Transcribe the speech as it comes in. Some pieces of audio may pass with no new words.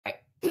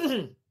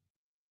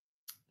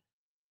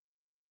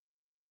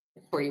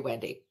For you,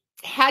 Wendy.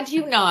 Had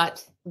you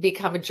not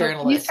become a Can you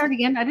journalist, start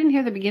again? I didn't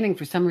hear the beginning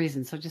for some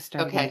reason, so just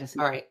start again.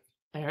 okay,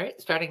 all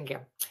right, starting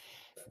again.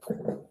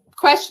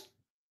 Question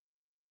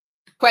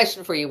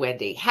for you,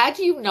 Wendy. Had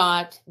you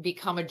not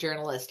become a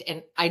journalist,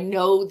 and I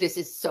know this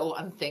is so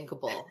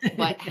unthinkable,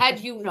 but had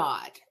you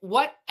not,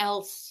 what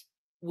else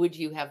would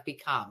you have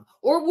become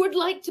or would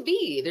like to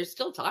be? There's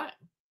still time.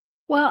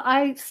 Well,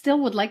 I still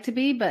would like to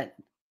be, but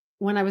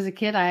when I was a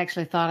kid, I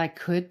actually thought I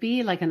could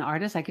be like an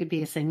artist. I could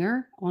be a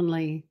singer,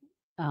 only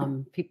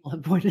people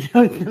have pointed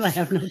out that I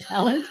have no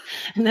talent.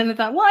 And then I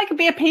thought, well, I could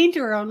be a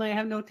painter, only I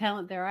have no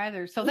talent there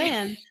either. So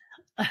then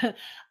a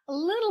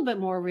little bit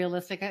more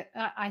realistic,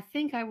 I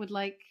think I would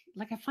like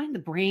I find the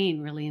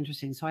brain really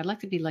interesting. So I'd like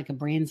to be like a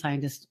brain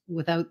scientist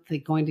without the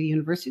going to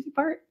university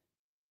part.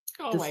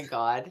 Oh my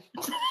God.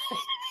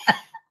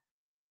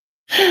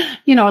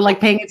 Like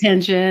paying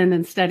attention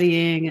and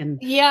studying and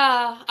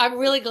yeah, I'm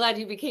really glad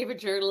you became a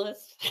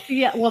journalist.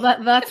 Yeah, well,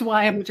 that's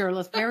why I'm a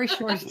journalist. Very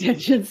short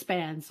attention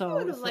span. So I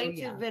would have liked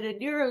to have been a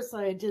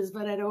neuroscientist,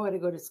 but I don't want to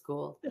go to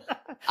school. What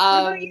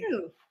about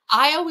you?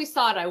 I always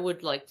thought I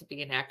would like to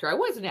be an actor. I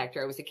was an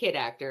actor. I was a kid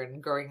actor,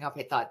 and growing up,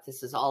 I thought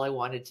this is all I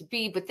wanted to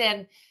be. But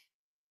then,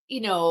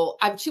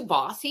 I'm too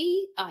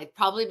bossy. I'd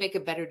probably make a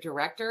better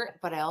director,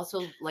 but I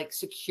also like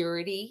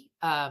security.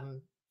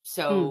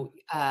 So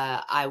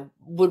I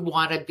would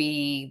want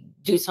to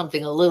do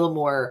something a little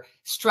more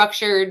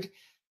structured,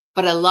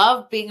 but I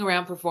love being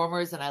around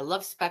performers and I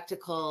love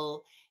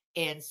spectacle.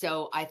 And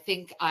so I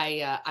think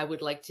I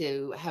would like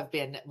to have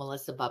been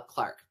Melissa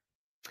Bubb-Clarke.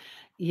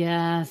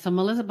 Yeah, so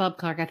Melissa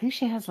Bubb-Clarke, I think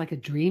she has like a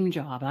dream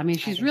job. I mean,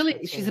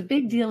 she's a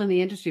big deal in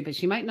the industry, but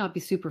she might not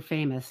be super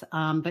famous.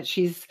 But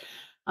she's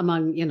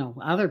among,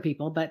 other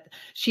people. But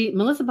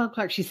Melissa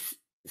Bubb-Clarke, she's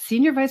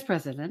Senior Vice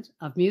President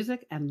of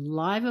Music and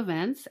Live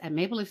Events at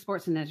Maple Leaf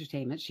Sports and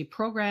Entertainment. She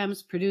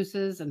programs,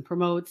 produces, and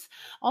promotes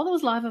all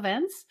those live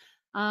events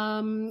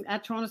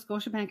at Toronto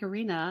Scotiabank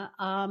Arena,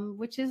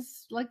 which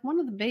is like one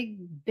of the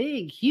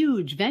big,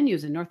 huge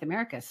venues in North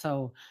America.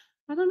 So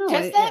I don't know.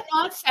 Does that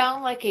not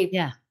sound like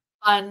a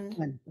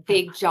fun,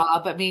 big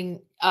job? I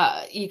mean,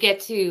 you get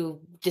to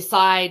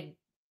decide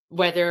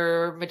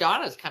whether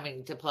Madonna's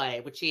coming to play,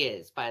 which she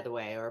is, by the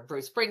way, or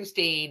Bruce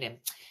Springsteen. And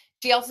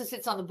she also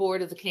sits on the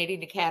board of the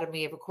Canadian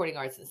Academy of Recording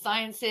Arts and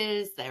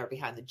Sciences. They're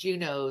behind the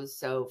Junos.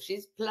 So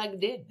she's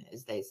plugged in,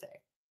 as they say.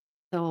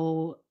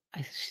 So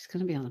she's going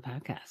to be on the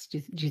podcast.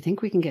 Do you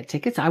think we can get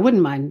tickets? I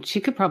wouldn't mind.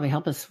 She could probably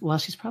help us. Well,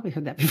 she's probably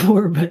heard that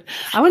before, but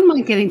I wouldn't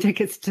mind getting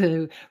tickets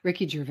to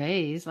Ricky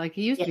Gervais. Like,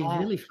 he used to be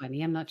really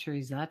funny. I'm not sure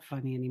he's that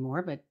funny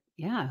anymore, but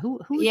yeah, who?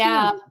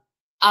 Yeah.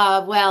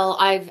 Well,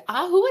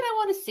 who would I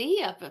want to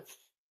see up?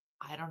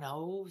 I don't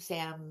know,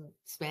 Sam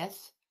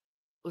Smith.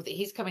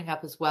 He's coming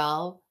up as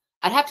well.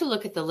 I'd have to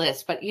look at the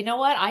list, but you know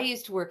what? I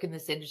used to work in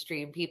this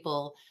industry, and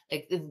people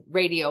like in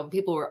radio, and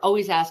people were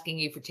always asking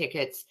you for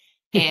tickets.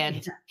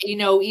 And,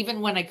 even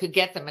when I could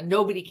get them, and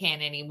nobody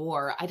can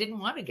anymore, I didn't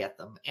want to get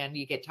them. And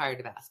you get tired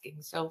of asking.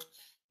 So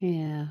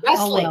yeah,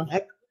 wrestling.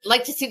 I'd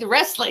like to see the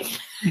wrestling.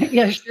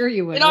 Yeah, sure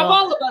you would. And I'm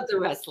all about the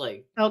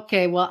wrestling.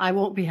 Okay, well, I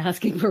won't be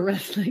asking for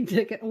wrestling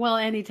tickets. Well,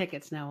 any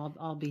tickets now.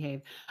 I'll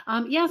behave.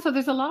 So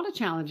there's a lot of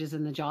challenges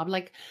in the job.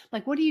 Like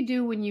what do you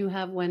do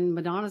when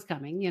Madonna's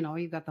coming?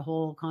 You've got the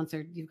whole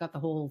concert, you've got the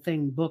whole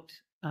thing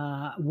booked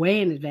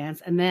way in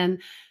advance, and then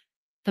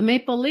the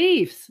Maple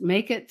Leafs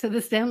make it to the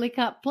Stanley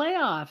Cup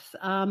playoffs,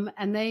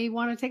 and they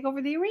want to take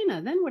over the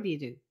arena. Then what do you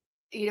do?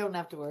 You don't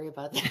have to worry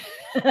about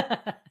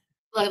that.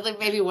 Like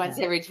maybe once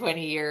every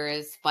 20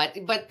 years, but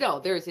no,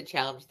 there is a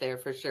challenge there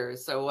for sure.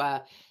 So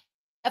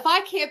if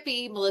I can't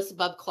be Melissa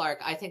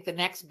Bubb-Clarke, I think the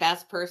next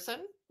best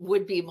person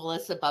would be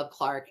Melissa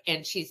Bubb-Clarke,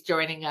 and she's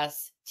joining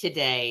us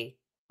today.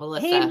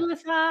 Melissa. Hey,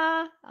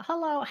 Melissa.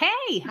 Hello.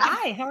 Hey.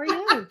 Hi. How are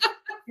you?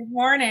 Good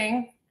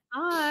morning.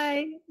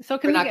 Hi. So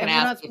we're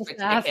not supposed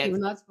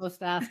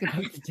to ask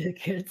about the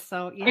tickets.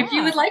 So yeah. If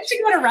you would like to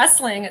go to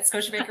wrestling at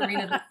Scotiabank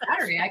Arena this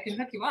Saturday, I can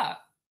hook you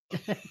up.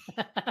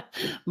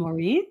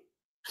 Maureen?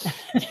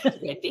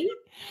 Ready?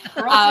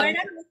 Come on.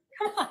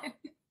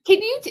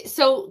 Can you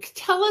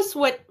tell us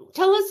what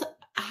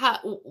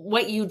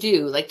you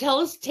do? Like,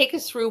 take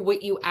us through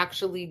what you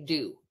actually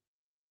do.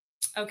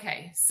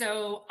 Okay,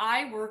 so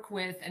I work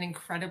with an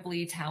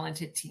incredibly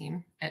talented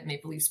team at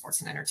Maple Leaf Sports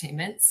and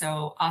Entertainment.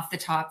 So off the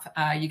top,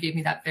 you gave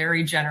me that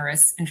very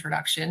generous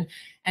introduction,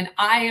 and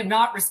I am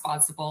not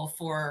responsible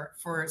for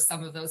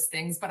some of those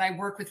things, but I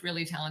work with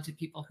really talented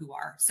people who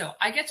are. So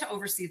I get to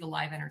oversee the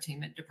live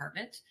entertainment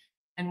department.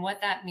 And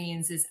what that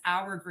means is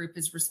our group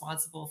is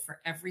responsible for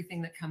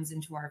everything that comes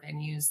into our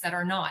venues that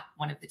are not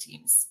one of the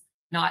teams,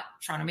 not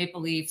Toronto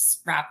Maple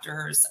Leafs,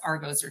 Raptors,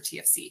 Argos, or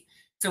TFC.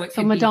 So it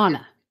could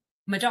Madonna.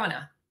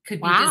 Madonna, could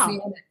be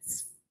Disney,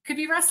 could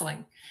be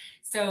wrestling.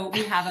 So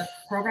we have a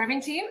programming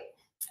team,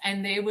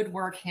 and they would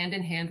work hand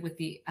in hand with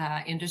the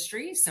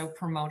industry, so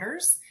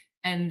promoters,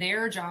 and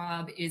their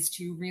job is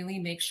to really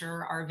make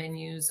sure our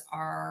venues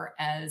are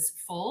as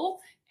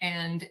full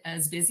and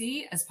as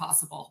busy as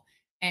possible.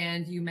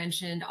 And you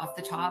mentioned off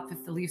the top,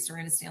 if the Leafs are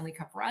in a Stanley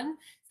Cup run.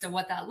 So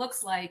what that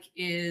looks like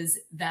is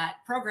that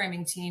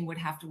programming team would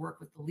have to work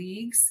with the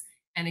leagues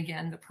and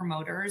again, the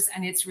promoters.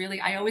 And it's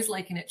really, I always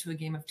liken it to a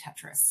game of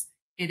Tetris.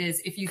 It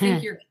is, if you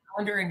think your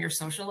calendar and your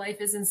social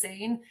life is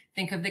insane,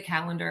 think of the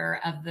calendar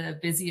of the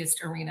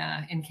busiest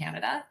arena in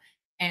Canada.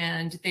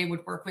 And they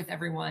would work with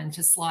everyone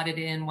to slot it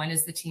in. When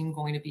is the team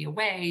going to be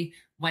away?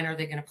 When are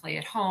they going to play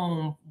at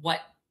home?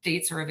 What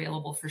dates are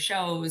available for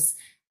shows?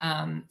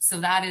 So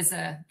that is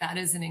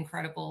an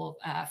incredible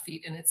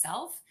feat in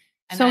itself.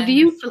 And so do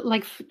you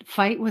like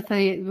fight with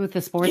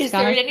the sports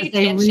guys?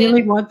 They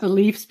really want the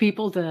Leafs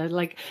people to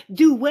like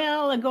do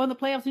well and go in the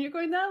playoffs, and you're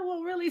going, that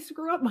will really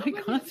screw up my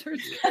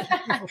concerts.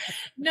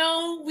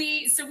 No,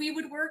 we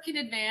would work in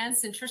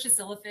advance, and Tricia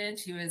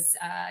Silliphant, who is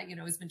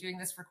has been doing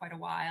this for quite a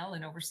while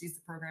and oversees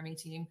the programming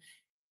team,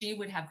 she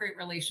would have great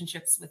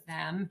relationships with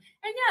them.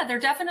 And yeah, there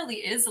definitely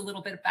is a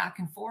little bit of back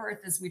and forth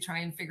as we try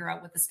and figure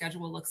out what the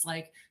schedule looks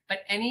like.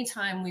 But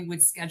anytime we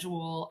would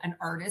schedule an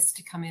artist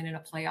to come in a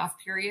playoff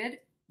period,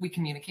 we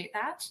communicate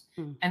that.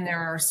 And there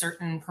are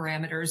certain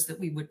parameters that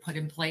we would put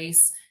in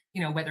place,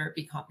 whether it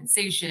be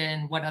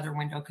compensation, what other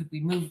window could we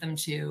move them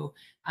to?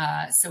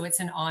 So it's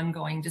an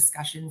ongoing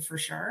discussion for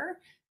sure.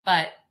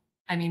 But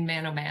I mean,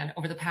 man, oh man,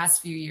 over the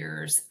past few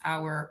years,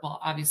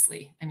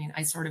 obviously, I mean,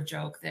 I sort of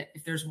joke that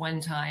if there's one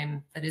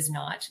time that is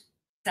not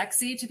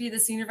sexy to be the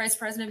senior vice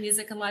president of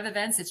music and live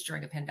events, it's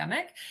during a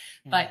pandemic.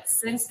 Yeah. But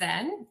since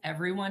then,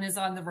 everyone is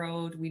on the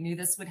road. We knew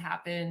this would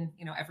happen.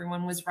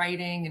 Everyone was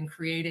writing and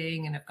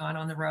creating and have gone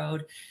on the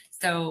road.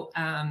 So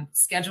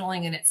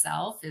scheduling in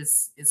itself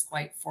is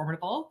quite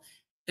formidable.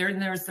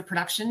 There's the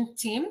production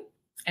team,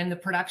 and the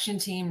production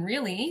team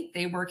really,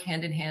 they work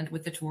hand in hand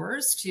with the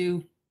tours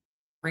to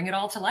bring it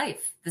all to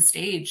life, the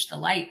stage, the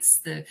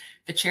lights, the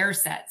chair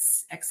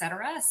sets,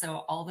 etc.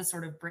 So all the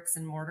sort of bricks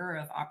and mortar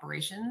of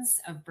operations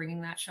of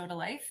bringing that show to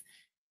life.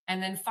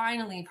 And then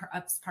finally,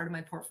 as part of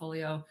my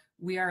portfolio,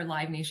 we are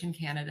Live Nation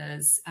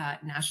Canada's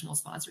national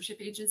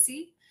sponsorship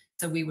agency.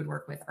 So we would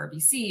work with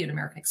RBC and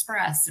American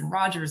Express and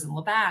Rogers and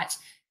Labatt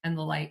and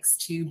the likes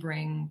to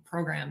bring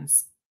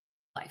programs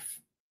to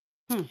life.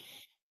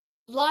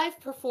 Live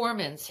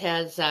performance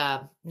has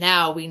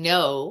now we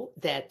know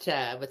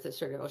that with the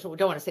sort of, we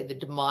don't want to say the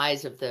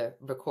demise of the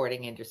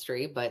recording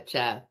industry, but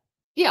yeah,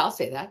 I'll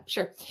say that,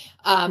 sure.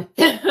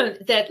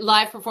 That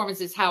live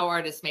performance is how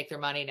artists make their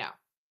money now.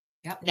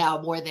 Yep.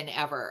 Now more than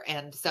ever.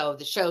 And so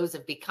the shows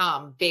have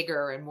become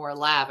bigger and more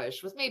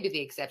lavish, with maybe the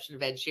exception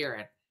of Ed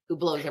Sheeran, who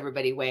blows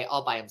everybody away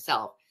all by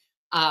himself.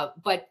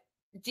 But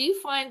do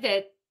you find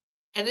that,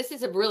 and this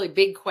is a really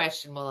big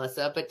question,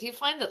 Melissa, but do you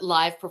find that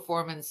live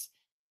performance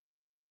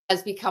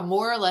has become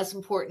more or less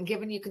important,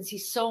 given you can see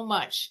so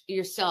much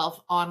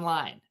yourself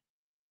online?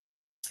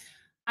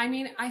 I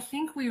mean, I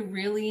think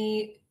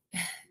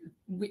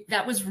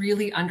that was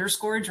really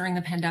underscored during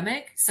the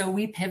pandemic. So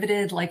we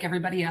pivoted like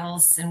everybody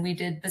else, and we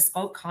did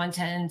bespoke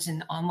content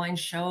and online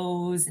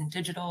shows and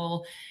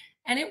digital,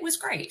 and it was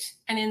great.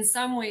 And in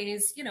some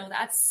ways,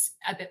 that's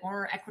a bit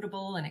more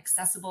equitable and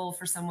accessible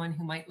for someone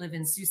who might live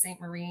in Sault Ste.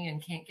 Marie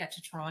and can't get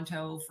to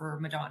Toronto for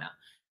Madonna.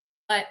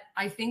 But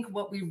I think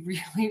what we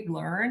really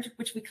learned,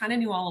 which we kind of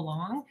knew all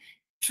along,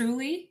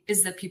 truly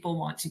is that people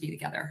want to be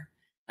together.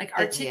 Like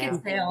our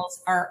ticket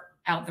sales are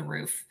out the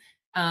roof.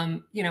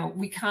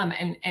 We come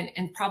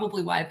and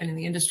probably why I've been in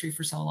the industry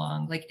for so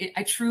long,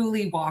 I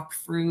truly walk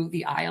through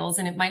the aisles,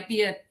 and it might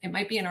be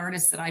an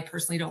artist that I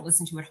personally don't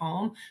listen to at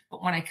home.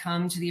 But when I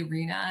come to the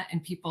arena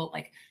and people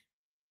like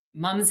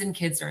moms and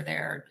kids are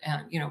there,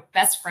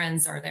 best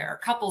friends are there,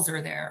 couples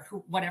are there,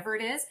 whatever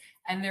it is,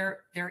 and they're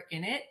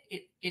in it,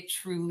 it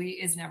truly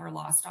is never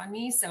lost on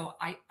me. So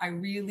I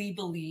really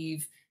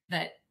believe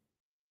that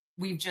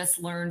we've just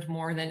learned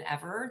more than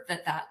ever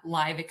that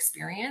live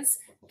experience,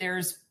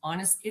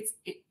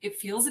 it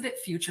feels a bit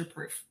future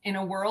proof in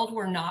a world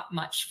where not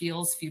much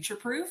feels future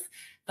proof.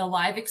 The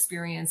live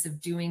experience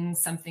of doing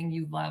something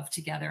you love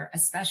together,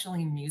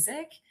 especially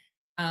music,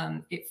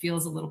 it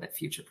feels a little bit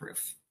future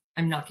proof.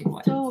 I'm knocking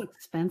wood. So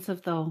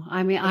expensive though.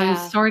 I mean, I'm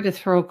sorry to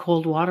throw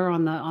cold water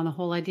on the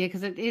whole idea,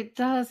 because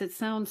it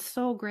sounds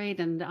so great.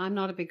 And I'm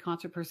not a big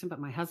concert person, but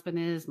my husband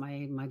is,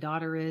 my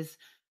daughter is,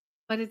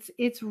 but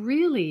it's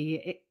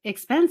really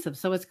expensive.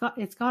 So it's got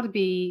to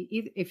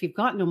be, if you've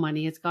got no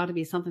money, it's got to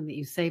be something that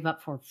you save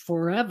up for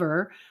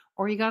forever,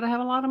 or you got to have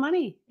a lot of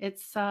money.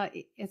 It's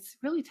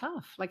really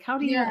tough. Like, how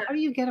do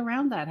you get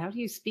around that? How do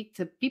you speak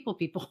to people?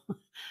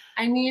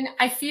 I mean,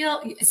 I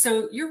feel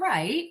so you're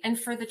right. And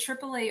for the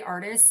AAA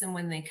artists, and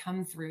when they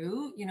come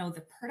through,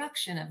 the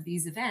production of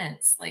these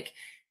events, like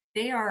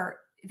they're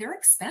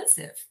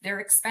expensive. They're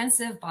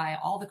expensive by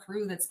all the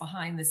crew that's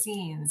behind the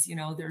scenes.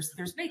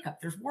 There's makeup,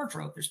 there's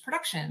wardrobe, there's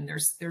production,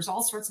 there's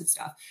all sorts of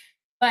stuff.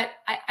 But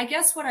I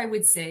guess what I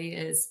would say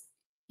is,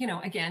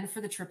 again,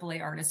 for the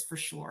AAA artists for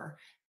sure,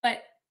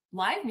 but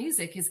live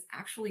music is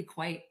actually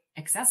quite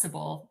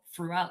accessible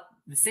throughout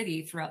the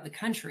city, throughout the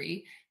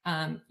country.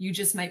 You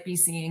just might be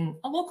seeing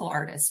a local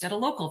artist at a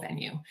local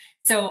venue.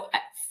 So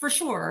for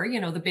sure,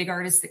 the big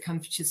artists that come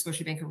to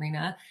Scotiabank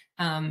Arena,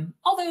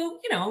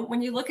 although,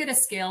 when you look at a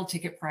scale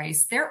ticket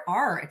price, there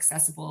are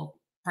accessible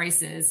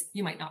prices.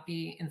 You might not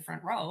be in the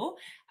front row.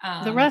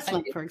 The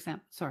wrestling, for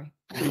example. Sorry.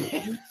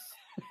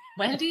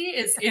 Wendy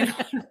is in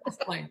on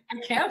wrestling. I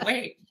can't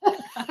wait.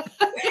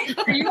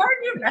 Are you our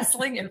new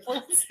wrestling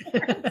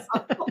influencer?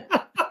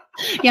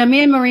 Yeah,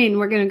 me and Maureen,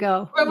 we're going to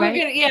go.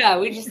 Right?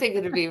 We just think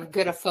it'd be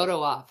good a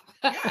photo op.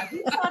 Yeah,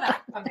 we saw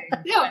that coming.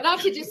 No, not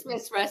to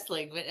dismiss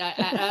wrestling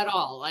at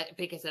all,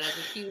 because it has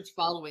a huge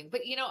following.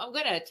 But, I'm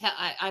going to tell,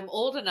 I'm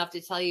old enough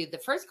to tell you the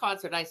first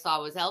concert I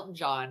saw was Elton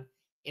John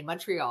in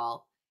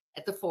Montreal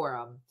at the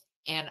Forum.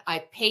 And I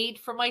paid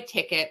for my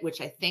ticket,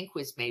 which I think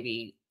was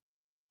maybe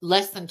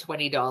less than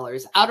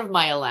 $20 out of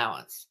my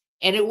allowance.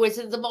 And it was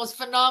the most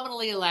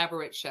phenomenally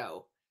elaborate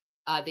show.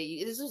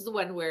 This was the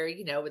one where,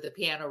 where the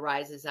piano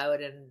rises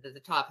out and the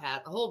top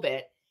hat, the whole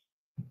bit.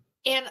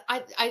 And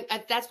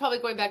I that's probably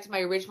going back to my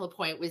original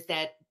point, was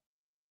that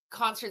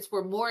concerts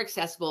were more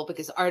accessible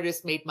because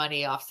artists made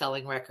money off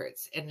selling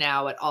records. And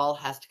now it all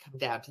has to come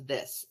down to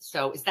this.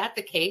 So is that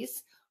the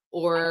case?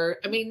 Or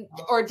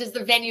does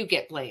the venue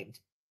get blamed?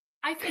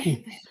 I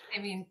think,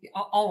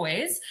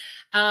 always.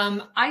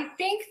 I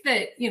think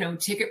that,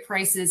 ticket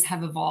prices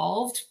have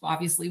evolved,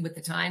 obviously, with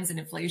the times and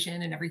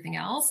inflation and everything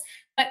else.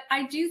 But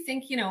I do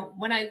think,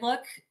 when I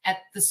look at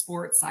the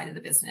sports side of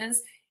the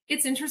business,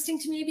 it's interesting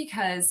to me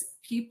because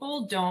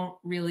people don't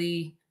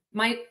really,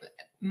 my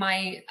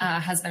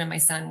husband and my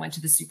son went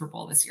to the Super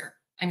Bowl this year.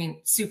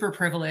 Super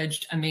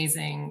privileged,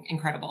 amazing,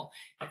 incredible.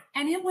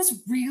 And it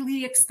was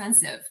really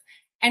expensive.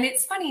 And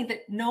it's funny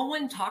that no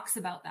one talks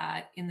about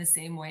that in the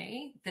same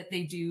way that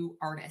they do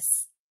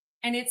artists.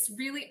 And it's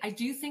really, I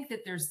do think that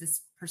there's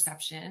this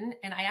perception,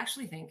 and I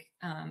actually think,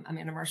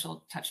 Amanda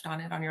Marshall touched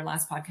on it on your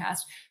last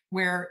podcast,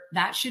 where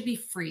that should be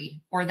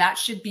free or that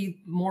should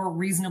be more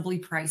reasonably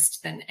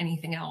priced than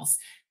anything else.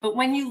 But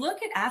when you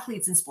look at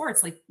athletes in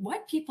sports, like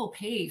what people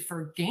pay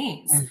for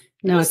games,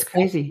 no, it's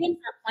crazy. They're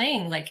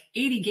playing like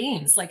 80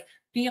 games, like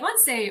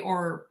Beyonce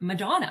or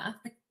Madonna.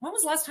 Like, when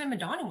was the last time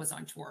Madonna was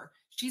on tour?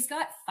 She's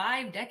got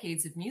 5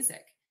 decades of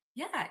music.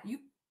 Yeah,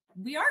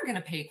 we are going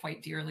to pay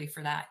quite dearly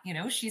for that.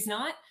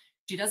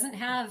 She doesn't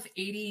have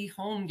 40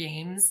 home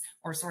games,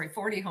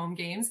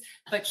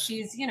 but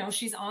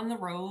she's on the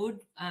road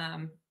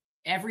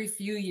every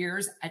few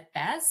years at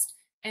best.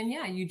 And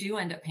yeah, you do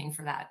end up paying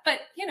for that.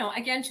 But,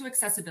 again, to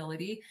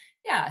accessibility.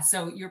 Yeah.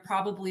 So you're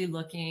probably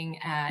looking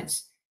at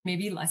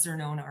maybe lesser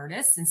known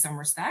artists in some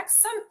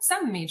respects.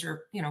 Some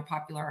major,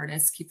 popular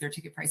artists keep their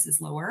ticket prices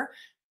lower.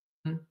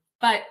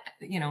 But,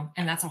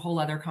 and that's a whole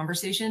other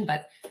conversation.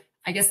 But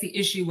I guess the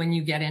issue when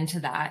you get into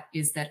that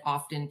is that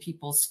often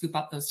people scoop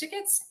up those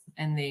tickets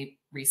and they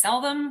resell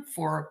them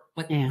for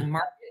what the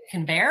market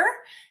can bear.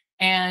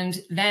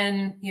 And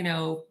then,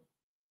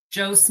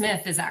 Joe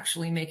Smith is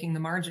actually making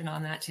the margin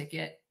on that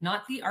ticket,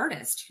 not the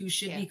artist who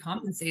should be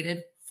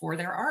compensated for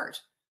their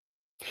art.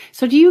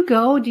 So do you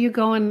go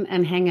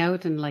and hang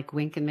out and like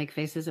wink and make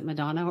faces at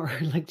Madonna, or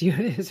like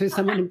is there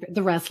someone,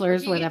 the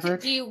wrestlers, whatever?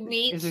 Do you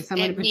meet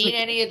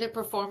any of the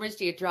performers?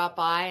 Do you drop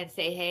by and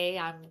say, hey,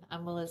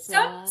 I'm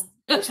Melissa?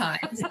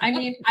 Sometimes.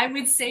 I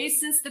would say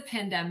since the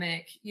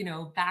pandemic,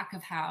 back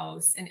of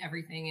house and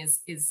everything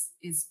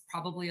is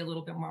probably a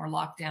little bit more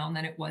locked down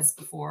than it was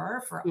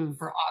before for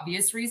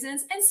obvious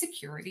reasons, and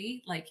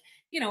security,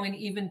 and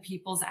even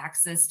people's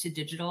access to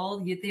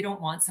digital. They don't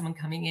want someone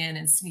coming in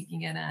and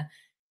sneaking in a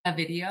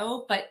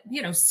video, but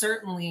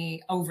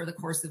certainly over the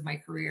course of my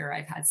career,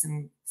 I've had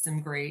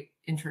some great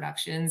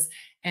introductions.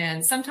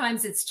 And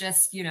sometimes it's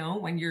just,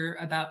 when you're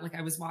about, like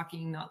I was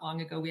walking not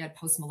long ago, we had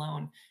Post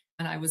Malone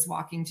and I was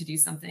walking to do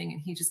something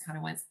and he just kind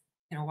of went,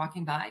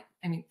 walking by.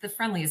 The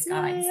friendliest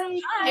guy.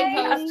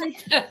 Hi,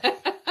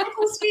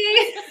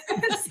 Posty.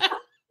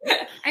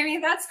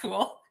 That's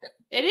cool.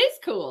 It is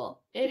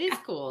cool.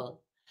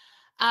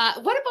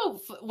 What about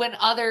when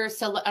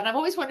and I've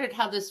always wondered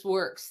how this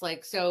works.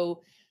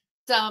 So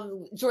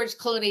some George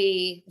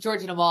Clooney,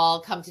 George and Amal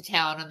come to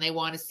town and they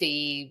want to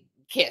see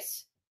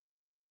Kiss,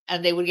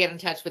 and they would get in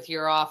touch with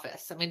your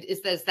office.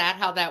 Is that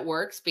how that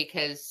works?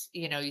 Because,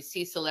 you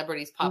see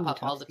celebrities pop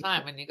up all the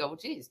time and you go, well,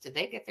 geez, did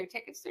they get their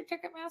tickets through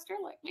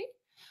Ticketmaster like me?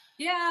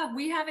 Yeah,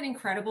 we have an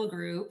incredible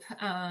group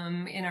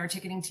in our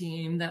ticketing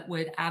team that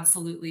would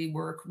absolutely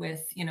work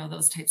with,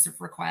 those types of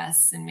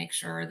requests and make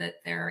sure that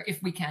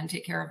if we can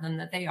take care of them,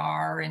 that they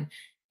are, and,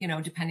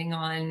 depending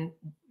on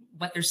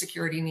what their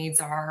security needs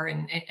are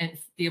and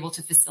be able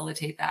to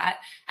facilitate that.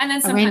 And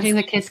then arranging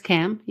the kiss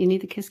cam. You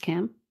need the kiss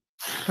cam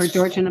for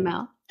George and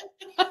Amal.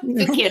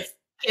 The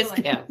kiss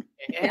cam.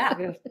 Yeah,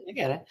 you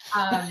get it.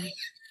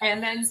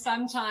 And then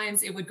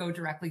sometimes it would go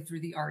directly through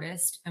the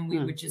artist, and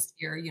we would just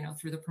hear,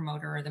 through the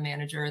promoter or the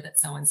manager that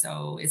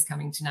so-and-so is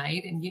coming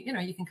tonight. And, you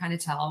can kind of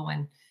tell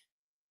when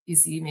you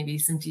see maybe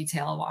some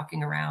detail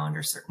walking around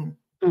or certain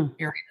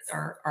areas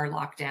are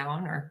locked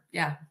down, or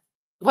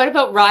What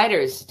about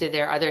riders?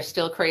 Are there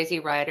still crazy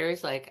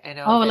riders? Like I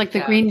know Oh, that like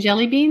the green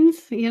jelly beans,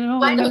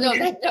 well, no,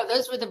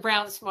 those were the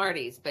brown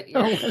Smarties, but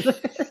yeah.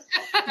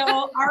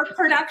 So our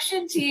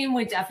production team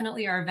would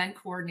definitely, our event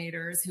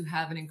coordinators who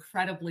have an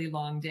incredibly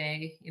long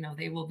day,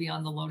 they will be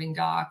on the loading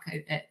dock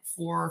at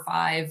 4 or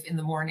 5 in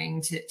the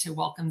morning to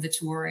welcome the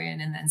tour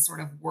in, and then sort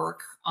of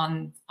work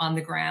on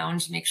the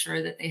ground to make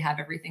sure that they have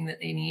everything that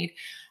they need.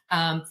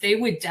 They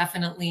would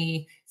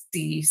definitely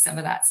see some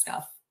of that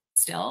stuff.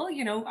 Still,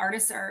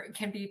 artists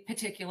can be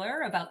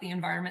particular about the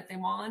environment they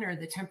want or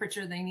the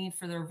temperature they need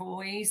for their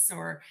voice,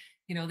 or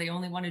they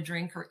only want to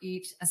drink or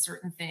eat a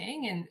certain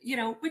thing.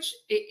 And, which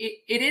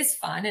it is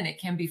fun and it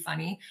can be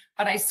funny,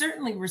 but I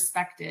certainly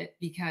respect it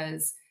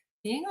because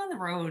being on the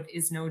road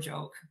is no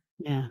joke.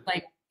 Yeah.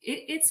 Like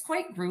it's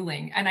quite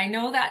grueling. And I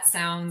know that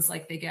sounds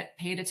like they get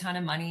paid a ton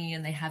of money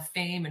and they have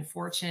fame and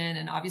fortune.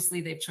 And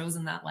obviously they've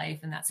chosen that life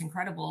and that's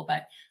incredible.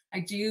 But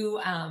I do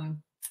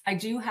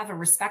have a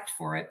respect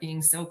for it,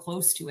 being so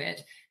close to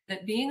it,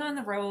 that being on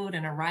the road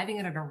and arriving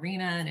at an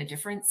arena in a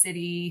different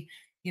city,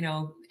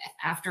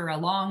 after a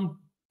long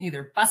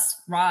either bus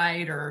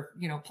ride or,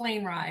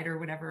 plane ride or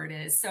whatever it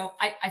is. So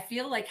I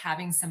feel like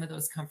having some of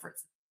those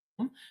comforts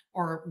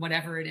or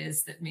whatever it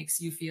is that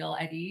makes you feel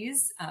at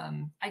ease,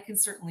 I can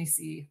certainly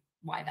see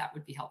why that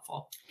would be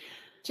helpful.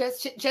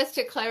 Just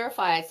to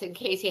clarify, it's in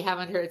case you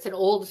haven't heard, it's an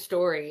old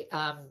story,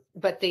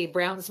 but the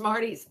brown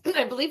Smarties,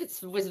 I believe it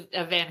was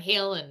a Van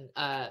Halen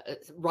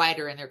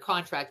rider in their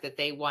contract that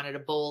they wanted a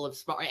bowl of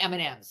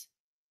M&Ms.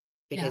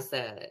 Because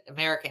the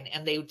American,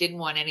 and they didn't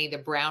want any of the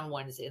brown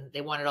ones in,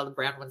 they wanted all the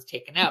brown ones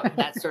taken out. And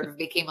that sort of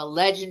became a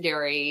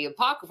legendary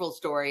apocryphal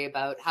story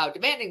about how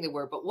demanding they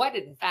were. But what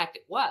in fact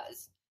it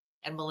was,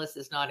 and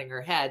Melissa's nodding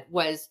her head,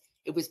 was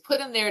it was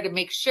put in there to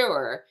make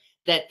sure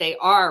that they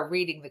are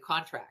reading the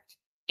contract.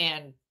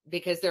 And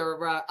because there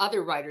were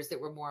other writers that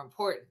were more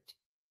important.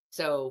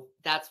 So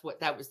that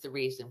was the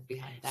reason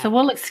behind that. So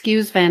we'll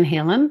excuse Van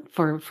Halen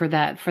for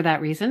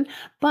that reason.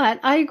 But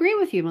I agree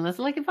with you,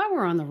 Melissa. Like if I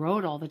were on the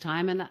road all the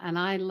time and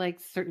I like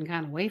certain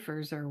kind of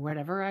wafers or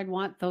whatever, I'd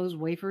want those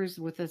wafers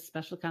with a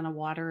special kind of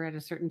water at a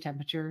certain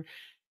temperature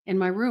in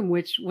my room,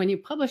 which when you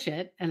publish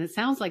it and it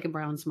sounds like a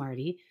brown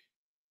Smartie,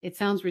 it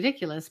sounds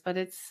ridiculous, but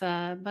it's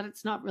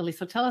not really.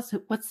 So tell us,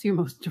 what's your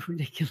most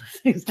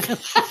ridiculous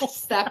example?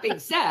 That being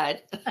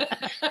said,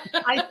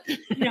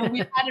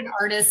 we've had an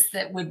artist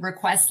that would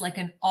request like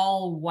an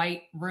all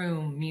white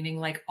room, meaning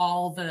like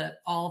all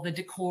the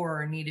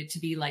decor needed to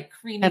be like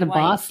creamy. Had a white.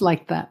 boss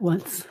like that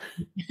once,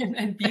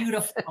 and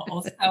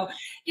beautiful. So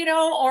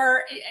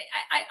or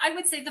I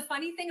would say the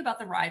funny thing about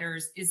the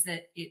writers is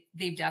that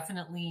they've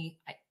definitely,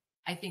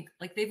 I think,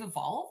 like they've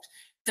evolved.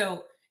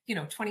 So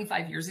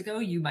 25 years ago,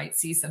 you might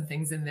see some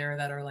things in there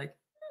that are like,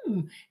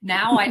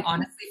 Now I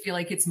honestly feel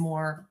like it's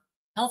more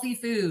healthy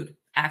food,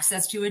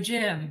 access to a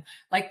gym,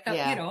 like the,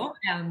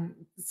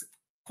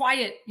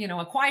 quiet,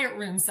 a quiet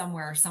room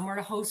somewhere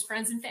to host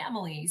friends and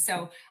family.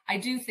 So I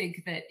do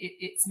think that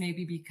it's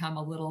maybe become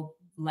a little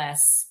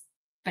less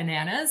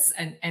bananas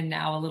and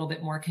now a little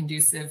bit more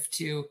conducive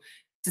to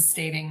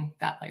sustaining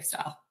that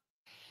lifestyle.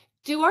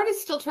 Do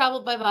artists still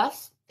travel by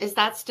bus? Is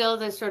that still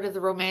the sort of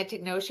the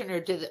romantic notion, or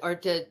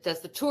does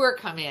the tour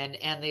come in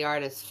and the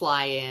artists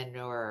fly in,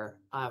 or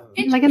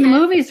like in the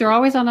movies, they're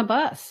always on a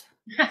bus?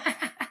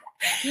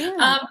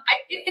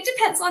 It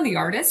depends on the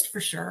artist for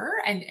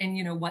sure,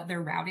 and what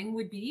their routing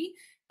would be.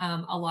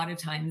 A lot of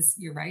times,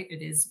 you're right.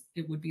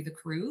 It would be the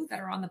crew that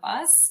are on the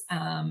bus.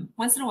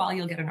 Once in a while,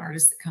 you'll get an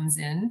artist that comes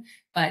in,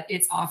 but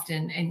it's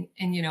often and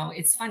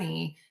it's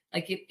funny.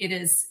 Like it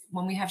is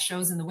when we have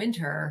shows in the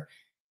winter.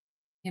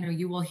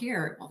 You will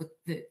hear,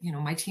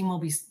 my team will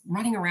be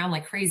running around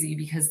like crazy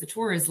because the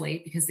tour is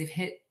late because they've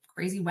hit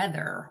crazy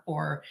weather,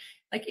 or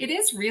like it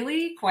is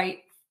really quite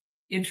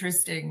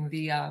interesting,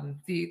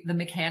 the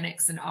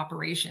mechanics and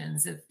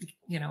operations of,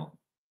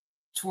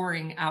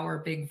 touring our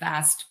big,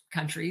 vast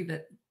country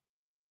that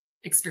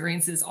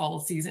experiences all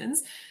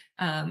seasons.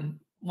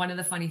 One of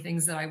the funny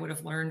things that I would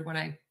have learned when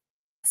I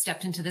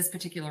stepped into this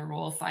particular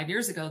role 5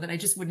 years ago that I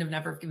just wouldn't have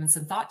never given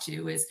some thought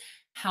to is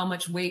how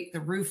much weight the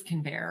roof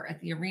can bear at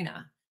the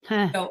arena.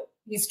 So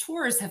these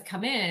tours have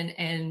come in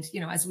and,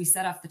 as we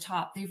said off the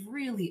top, they've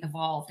really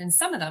evolved. And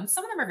some of them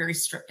are very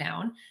stripped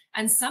down.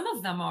 And some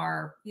of them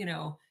are,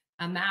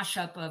 a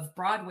mashup of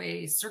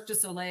Broadway, Cirque du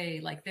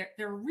Soleil, like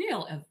they're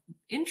real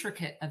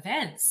intricate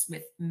events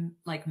with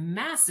like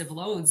massive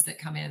loads that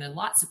come in and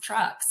lots of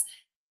trucks.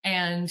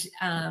 And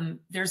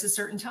there's a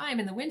certain time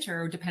in the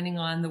winter, depending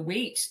on the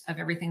weight of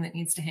everything that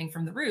needs to hang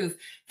from the roof,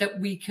 that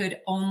we can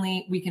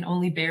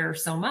only bear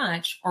so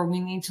much, or we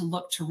need to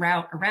look to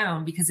route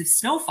around, because if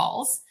snow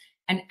falls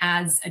and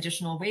adds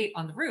additional weight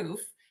on the roof,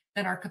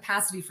 then our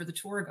capacity for the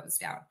tour goes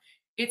down.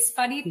 It's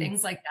funny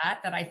things like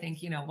that I think,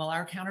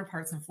 our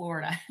counterparts in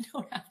Florida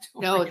don't have to.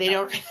 No, they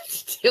don't have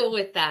to deal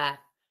with that.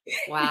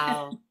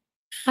 Wow.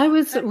 I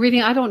was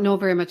reading, I don't know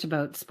very much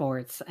about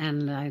sports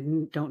and I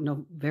don't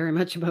know very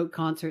much about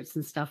concerts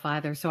and stuff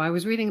either. So I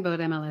was reading about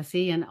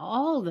MLSE and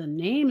all the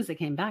names that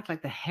came back,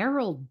 like the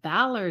Harold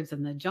Ballards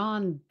and the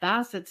John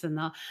Bassetts and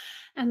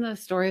the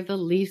story of the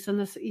Leafs and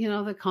this,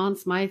 the Conn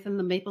Smythe and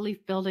the Maple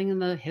Leaf building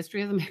and the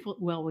history of the Maple.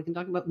 Well, we can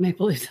talk about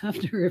Maple Leafs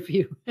after if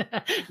you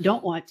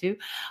don't want to.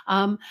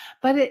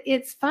 But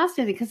it's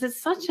fascinating because it's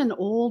such an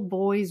old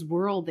boys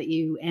world that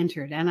you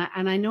entered. And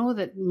I know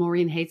that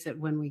Maureen hates it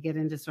when we get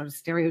into sort of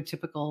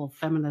stereotypical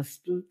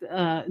feminist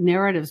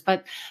narratives,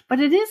 but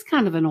it is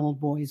kind of an old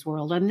boys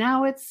world. And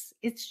now it's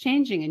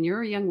changing. And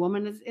you're a young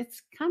woman.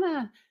 It's kind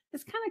of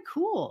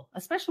cool,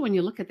 especially when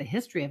you look at the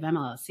history of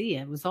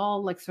MLSE. It was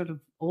all like sort of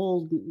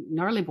old,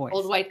 gnarly boys.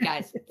 Old white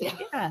guys.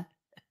 Yeah.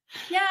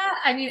 Yeah,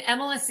 I mean,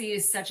 MLSE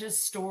is such a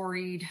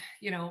storied,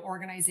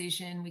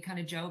 organization. We kind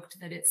of joked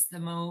that it's the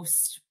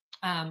most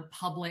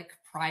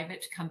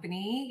public-private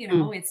company.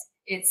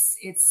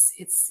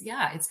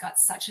 It's got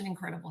such an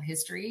incredible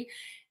history.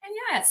 And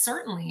yeah, it's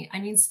certainly, I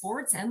mean,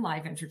 sports and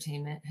live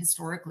entertainment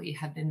historically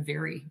have been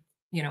very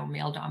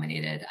male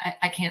dominated.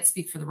 I can't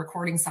speak for the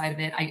recording side of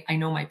it. I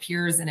know my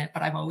peers in it,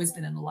 but I've always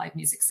been in the live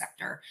music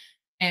sector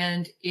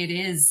and it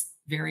is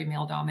very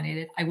male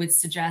dominated. I would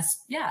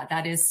suggest, yeah,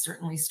 that is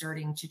certainly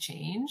starting to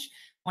change.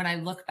 When I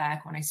look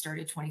back, when I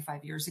started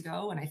 25 years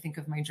ago and I think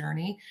of my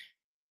journey,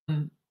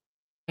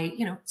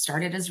 I,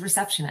 started as a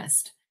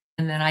receptionist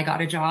and then I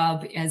got a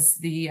job as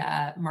the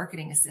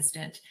marketing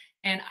assistant.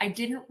 And I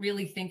didn't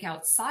really think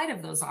outside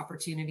of those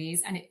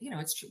opportunities. And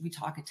it's true. We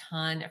talk a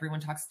ton. Everyone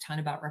talks a ton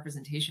about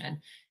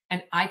representation.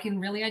 And I can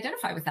really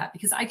identify with that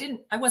because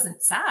I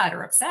wasn't sad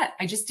or upset.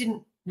 I just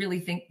didn't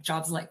really think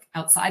jobs like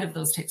outside of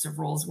those types of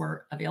roles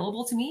were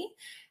available to me.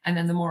 And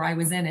then the more I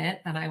was in it,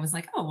 then I was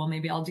like, oh, well,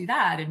 maybe I'll do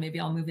that. And maybe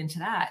I'll move into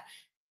that.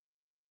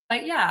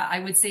 But yeah, I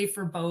would say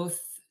for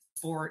both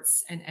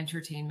sports and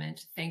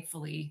entertainment,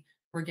 thankfully,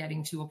 we're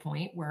getting to a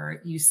point where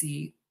you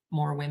see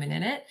more women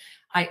in it.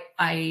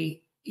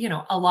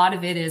 A lot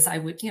of it is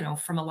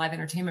from a live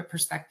entertainment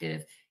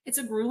perspective, it's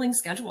a grueling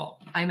schedule.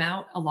 I'm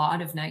out a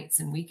lot of nights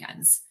and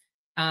weekends.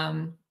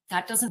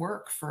 That doesn't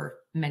work for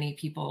many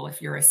people.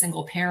 If you're a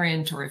single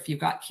parent or if you've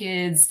got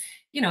kids,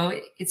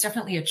 it's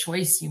definitely a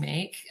choice you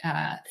make.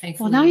 Thankfully.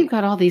 Well, now you've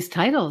got all these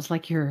titles,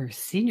 like you're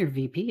senior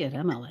VP at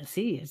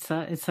MLSE.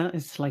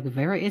 It's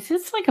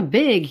like a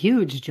big,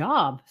 huge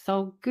job.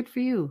 So good for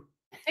you.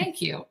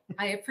 Thank you.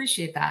 I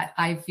appreciate that.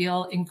 I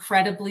feel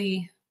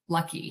incredibly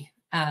lucky.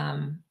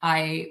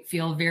 I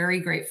feel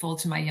very grateful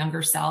to my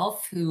younger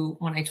self who,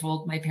 when I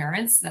told my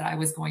parents that I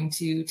was going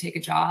to take a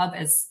job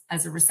as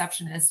a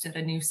receptionist at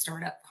a new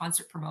startup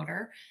concert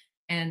promoter,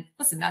 and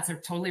listen, that's a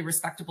totally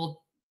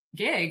respectable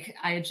gig.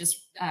 I had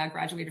just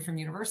graduated from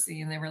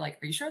university and they were like,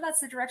 are you sure that's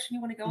the direction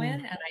you want to go in?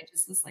 And I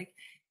just was like,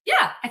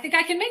 yeah, I think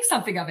I can make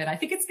something of it. I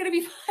think it's going to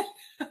be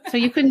fun. So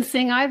you couldn't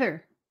sing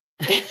either.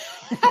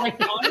 Like,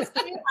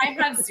 honestly, I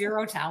have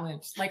zero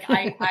talent. Like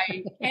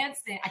I can't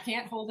sing, I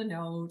can't hold a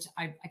note.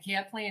 I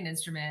can't play an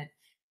instrument.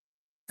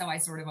 So I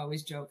sort of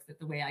always joke that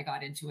the way I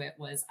got into it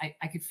was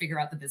I could figure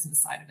out the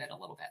business side of it a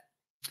little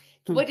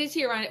bit. What is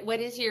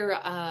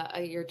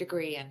your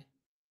degree in?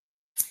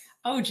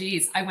 Oh,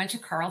 geez. I went to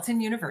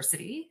Carleton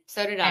University.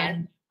 So did I.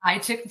 And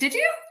did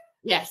you?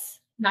 Yes.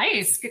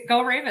 Nice.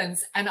 Go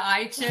Ravens. And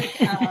I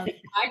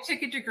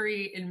took a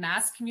degree in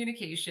mass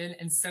communication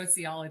and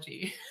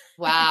sociology.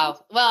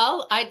 Wow.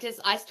 Well,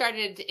 I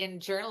started in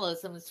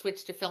journalism and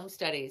switched to film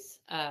studies.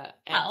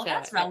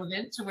 That's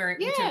relevant to where.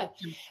 Yeah.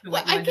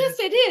 Well, I guess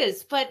it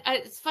is, but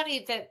it's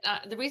funny that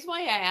the reason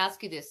why I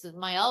ask you this is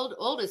my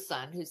oldest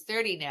son, who's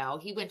 30 now.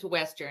 He went to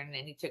Western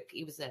and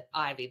he was at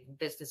Ivy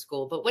Business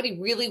School, but what he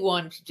really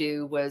wanted to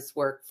do was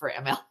work for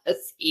MLSE.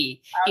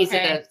 Okay. He's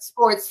a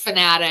sports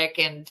fanatic,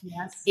 and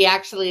he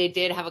actually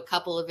did have a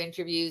couple of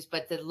interviews,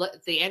 but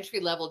the entry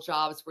level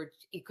jobs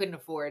he couldn't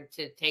afford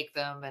to take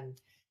them, and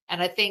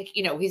I think,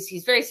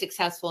 he's very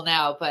successful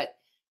now, but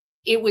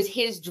it was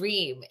his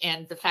dream.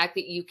 And the fact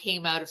that you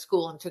came out of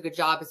school and took a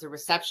job as a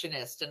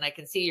receptionist, and I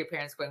can see your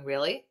parents going,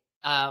 really?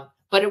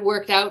 But it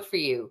worked out for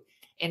you.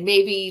 And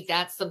maybe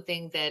that's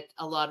something that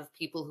a lot of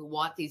people who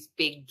want these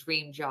big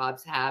dream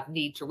jobs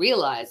need to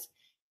realize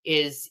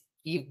is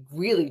you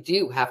really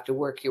do have to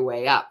work your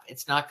way up.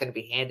 It's not going to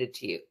be handed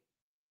to you.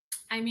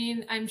 I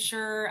mean, I'm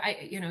sure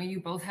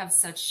you both have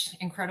such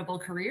incredible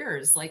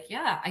careers. Like,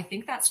 yeah, I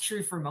think that's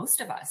true for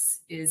most of us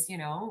is,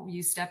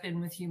 you step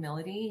in with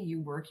humility, you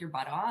work your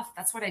butt off.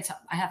 That's what I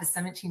have a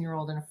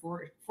 17-year-old and a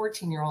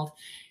 14-year-old.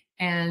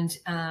 And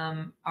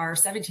our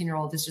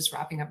 17-year-old is just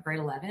wrapping up grade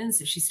 11.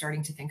 So she's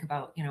starting to think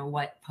about,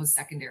 what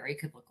post-secondary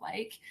could look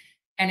like.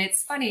 And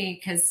it's funny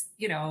because,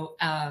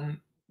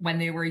 when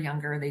they were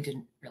younger, they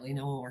didn't really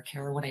know or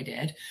care what I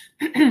did.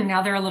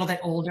 Now they're a little bit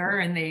older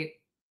and they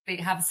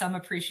have some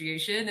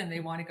appreciation and they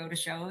want to go to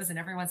shows. And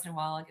every once in a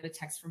while I'll get a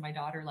text from my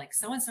daughter, like,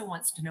 so-and-so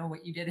wants to know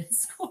what you did in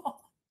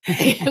school.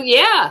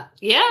 Yeah.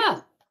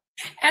 Yeah.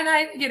 And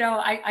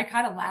I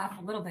kind of laugh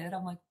a little bit.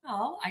 I'm like,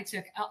 oh,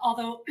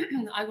 although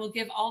I will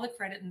give all the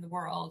credit in the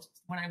world,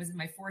 when I was in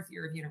my 4th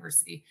year of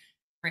university,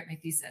 write my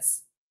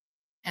thesis.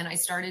 And I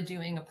started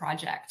doing a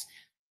project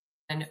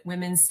on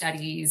women's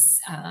studies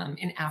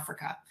in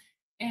Africa.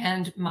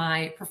 And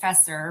my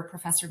professor,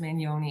 Professor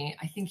Magnoni,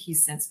 I think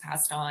he's since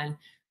passed on,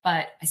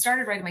 but I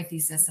started writing my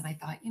thesis and I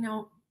thought,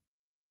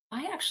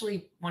 I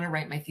actually want to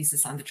write my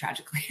thesis on the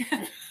Tragically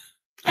Hip.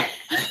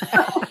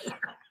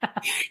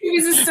 He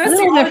was a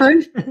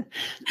sociologist.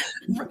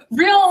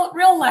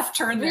 Real left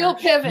turn there. Real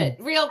pivot.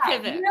 Real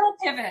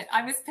pivot.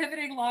 I was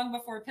pivoting long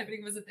before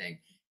pivoting was a thing.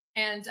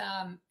 And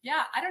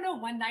I don't know,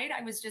 one night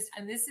I was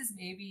and this is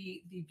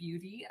maybe the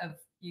beauty of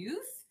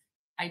youth.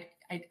 I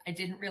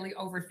didn't really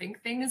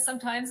overthink things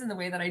sometimes in the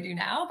way that I do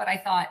now, but I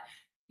thought,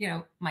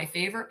 my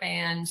favorite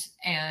band,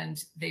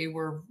 and they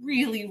were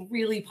really,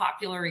 really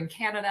popular in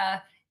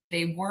Canada.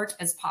 They weren't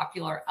as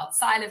popular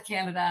outside of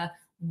Canada.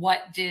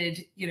 What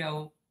did,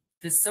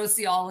 the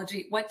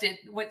sociology, what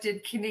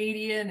did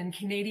Canadian and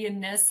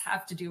Canadianness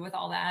have to do with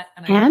all that?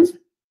 And what's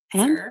the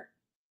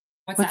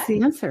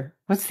answer?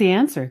 What's the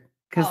answer?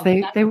 Because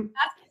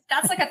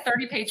that's like a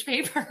 30-page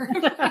paper.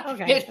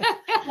 Okay.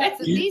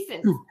 That's a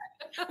thesis.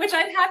 Which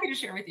I'm happy to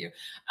share with you.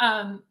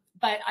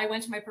 But I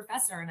went to my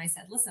professor and I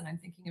said, listen, I'm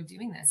thinking of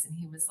doing this. And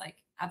he was like,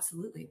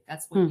 absolutely.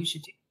 That's what you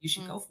should do. You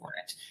should go for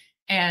it.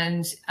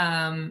 And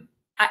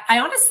I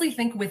honestly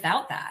think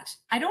without that,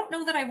 I don't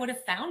know that I would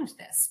have found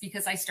this,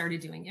 because I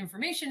started doing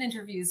information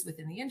interviews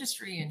within the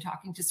industry and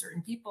talking to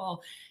certain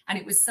people. And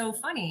it was so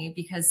funny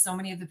because so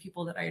many of the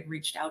people that I had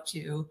reached out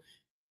to,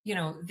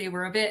 they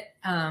were a bit,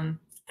 I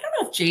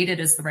don't know if jaded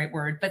is the right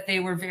word, but they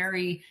were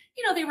very,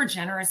 they were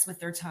generous with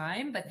their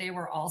time, but they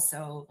were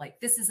also like,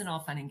 this isn't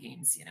all fun and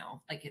games,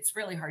 like it's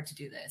really hard to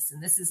do this.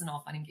 And this isn't all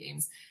fun and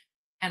games.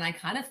 And I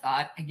kind of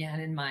thought, again,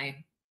 in my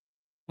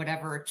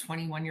whatever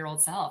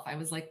 21-year-old self, I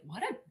was like,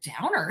 what a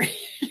downer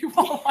you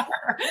all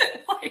are.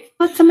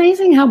 It's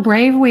amazing how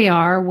brave we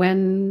are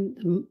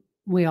when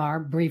we are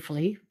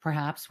briefly,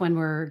 perhaps when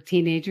we're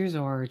teenagers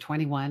or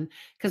 21.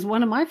 Because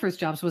one of my first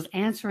jobs was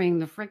answering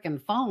the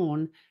freaking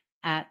phone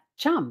at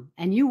Chum,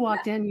 and you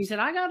walked in, you said,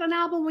 I got an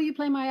album, will you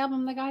play my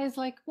album? The guy is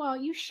like, well,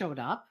 you showed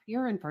up,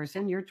 you're in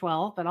person, you're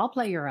 12, but I'll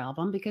play your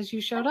album because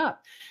you showed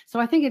up. So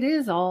I think it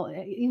is all,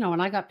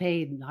 and I got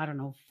paid, I don't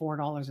know,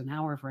 $4 an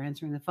hour for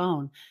answering the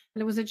phone,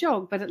 and it was a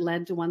joke, but it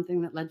led to one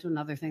thing that led to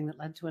another thing that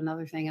led to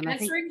another thing. And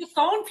answering the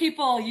phone,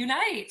 people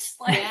unite.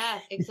 Yeah,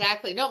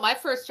 exactly. No, my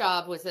first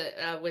job was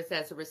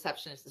as a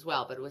receptionist as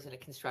well, but it was in a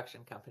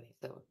construction company,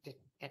 so it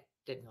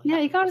didn't really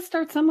happen. You got to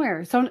start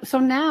somewhere. So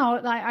now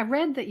I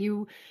read that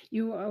you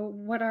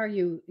what are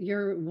you?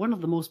 You're one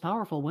of the most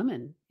powerful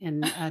women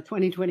in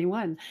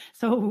 2021.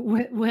 So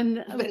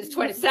when but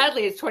it's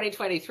sadly it's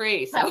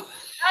 2023. So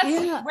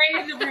that's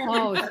way the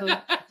real.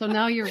 So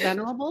now you're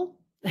venerable.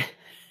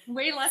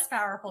 Way less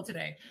powerful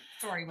today.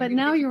 Sorry. But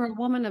now you're a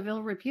woman of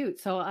ill repute.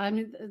 So I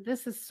mean,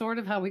 this is sort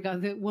of how we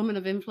got the woman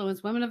of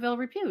influence, women of ill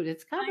repute.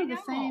 It's kind of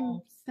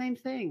the same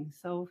thing.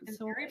 So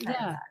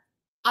yeah.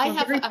 I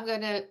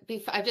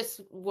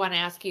just want to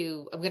ask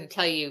you, I'm going to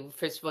tell you,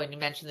 first of all, when you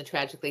mentioned the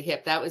Tragically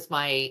Hip, that was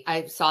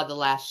I saw the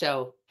last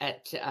show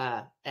at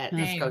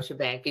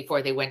Scotiabank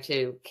before they went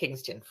to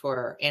Kingston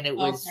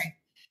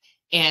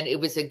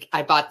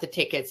I bought the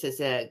tickets as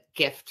a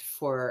gift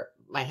for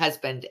my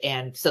husband.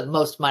 And so the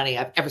most money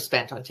I've ever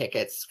spent on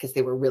tickets because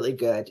they were really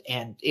good.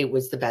 And it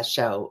was the best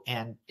show.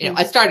 And,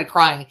 I started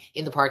crying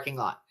in the parking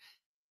lot.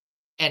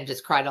 And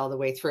just cried all the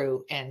way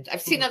through. And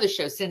I've seen other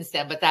shows since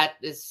then, but that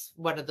is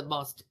one of the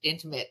most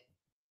intimate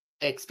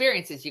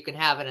experiences you can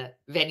have in a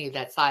venue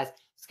that size. I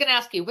was going to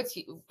ask you,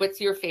 what's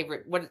your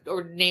favorite,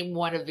 or name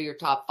one of your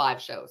top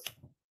 5 shows?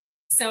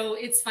 So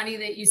it's funny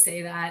that you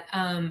say that.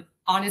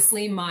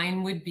 Honestly,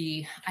 mine would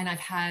be, and I've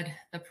had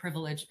the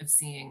privilege of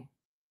seeing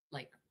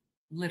like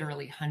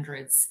literally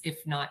hundreds,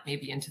 if not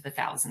maybe into the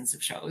thousands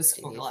of shows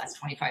over the last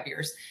 25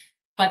 years.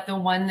 But the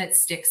one that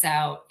sticks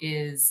out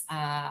is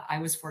I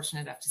was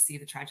fortunate enough to see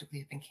the Tragically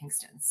Hip in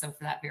Kingston. So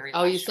for that very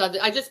you saw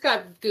I just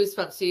got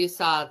goosebumps. So you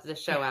saw the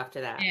show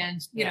after that.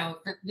 And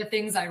the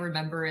things I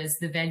remember is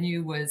the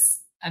venue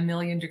was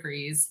 1,000,000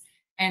 degrees,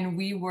 and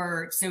we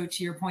were, so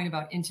to your point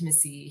about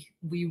intimacy,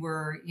 we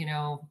were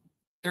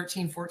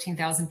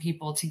 14,000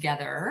 people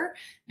together,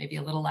 maybe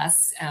a little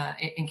less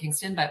in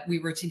Kingston, but we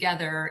were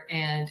together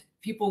and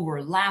people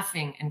were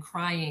laughing and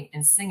crying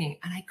and singing,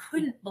 and I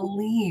couldn't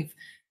believe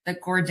that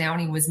Gord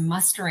Downey was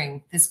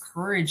mustering this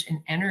courage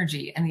and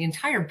energy, and the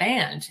entire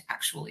band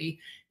actually,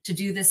 to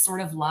do this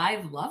sort of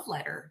live love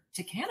letter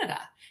to Canada.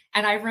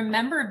 And I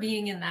remember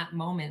being in that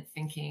moment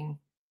thinking,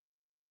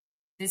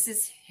 this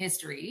is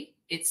history.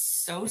 It's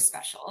so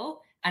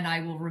special. And I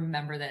will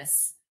remember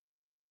this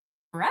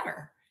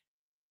forever.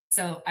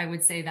 So I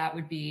would say that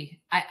would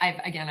be,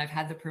 I've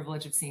had the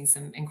privilege of seeing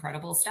some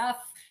incredible stuff,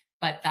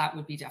 but that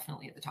would be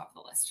definitely at the top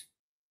of the list.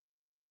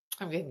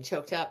 I'm getting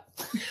choked up.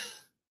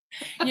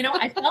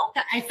 I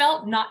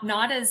felt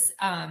not as,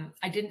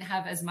 I didn't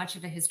have as much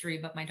of a history,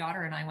 but my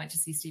daughter and I went to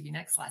see Stevie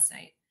Nicks last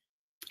night.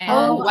 And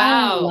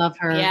wow. I love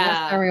her. Yeah.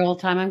 That's very old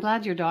time. I'm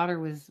glad your daughter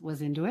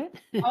was into it.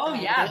 Oh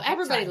yeah.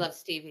 Everybody loves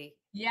Stevie.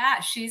 Yeah.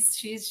 She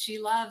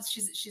loves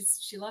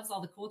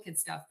all the cool kid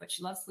stuff, but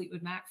she loves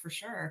Fleetwood Mac for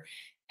sure.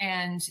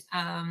 And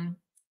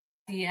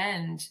the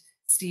end,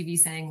 Stevie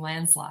sang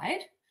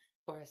Landslide.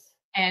 Of course.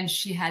 And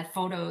she had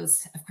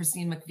photos of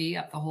Christine McVie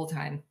up the whole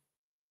time.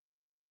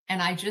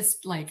 And I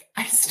just I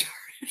started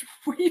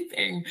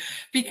weeping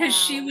because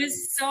she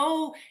was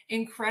so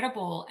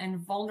incredible and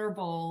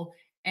vulnerable.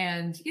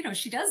 And,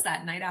 she does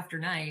that night after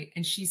night,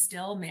 and she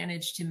still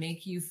managed to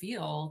make you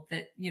feel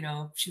that,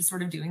 she's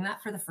sort of doing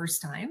that for the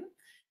first time.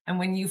 And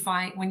when you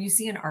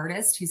see an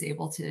artist who's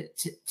able to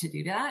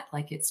do that,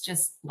 it's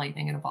just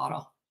lightning in a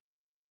bottle.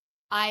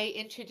 I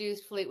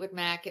introduced Fleetwood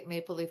Mac at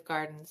Maple Leaf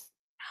Gardens.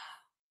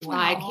 Wow.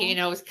 I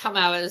was come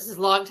out. This is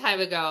a long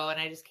time ago,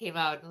 and I just came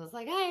out and was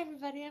like, "Hi,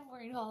 everybody! I'm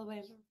Maureen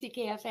Holloway from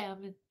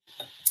DKFM." And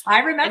I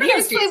remember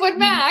here's Fleetwood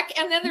Mac,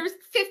 and then there's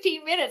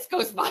 15 minutes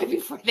goes by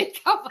before they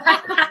come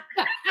out.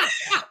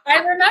 I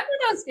remember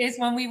those days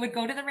when we would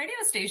go to the radio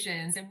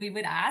stations and we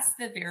would ask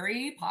the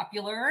very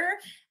popular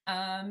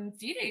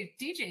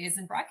DJs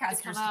and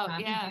broadcasters to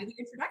come and do the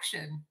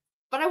introduction.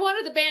 But I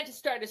wanted the band to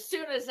start as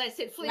soon as I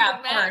said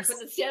Fleetwood Mac, but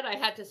instead I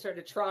had to sort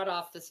of trot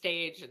off the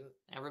stage, and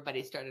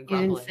everybody started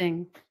grumbling. You didn't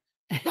sing.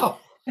 No.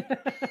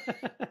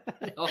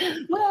 No.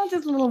 Well,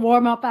 just a little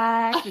warm-up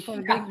act before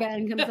the big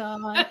band comes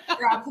on.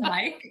 Grab the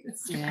mic.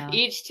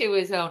 Each to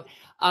his own,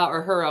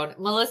 or her own.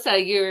 Melissa,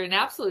 you're an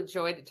absolute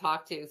joy to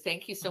talk to.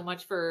 Thank you so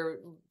much for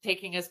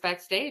taking us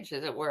backstage,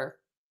 as it were.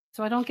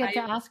 So I don't get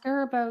to ask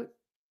her about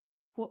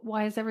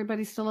why is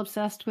everybody still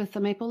obsessed with the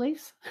Maple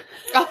Leafs?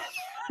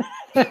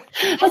 That's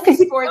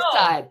the sports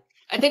side.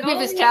 I think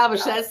we've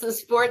established that's the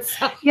sports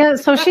side. Yeah,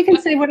 so she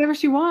can say whatever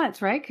she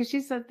wants, right? Because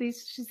she's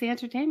the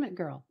entertainment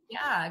girl.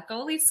 Yeah,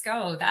 go Leafs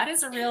go. That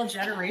is a real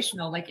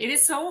generational. It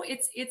is so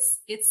it's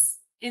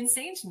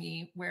insane to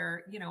me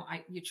where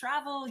you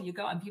travel, you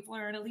go, and people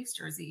are in a Leafs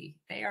jersey.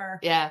 They are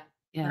yeah.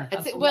 I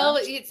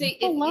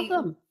love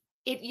them.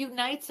 It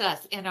unites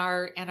us in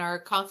our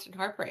constant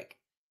heartbreak.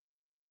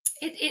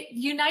 It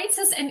unites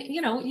us. And,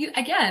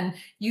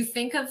 you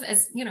think of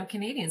as,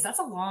 Canadians, that's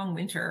a long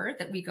winter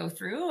that we go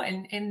through.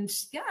 And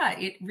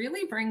it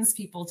really brings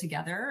people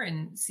together,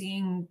 and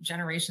seeing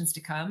generations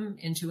to come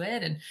into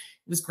it. And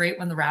it was great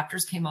when the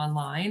Raptors came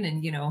online,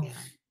 and,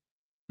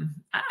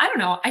 I don't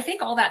know. I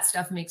think all that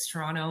stuff makes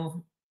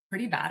Toronto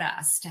pretty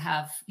badass to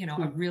have,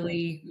 a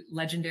really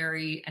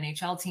legendary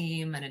NHL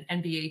team and an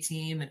NBA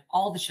team and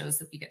all the shows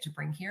that we get to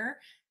bring here.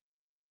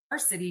 Our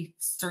city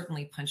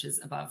certainly punches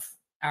above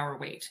our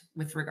weight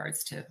with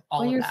regards to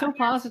all of that. You're so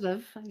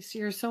positive.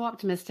 You're so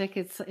optimistic.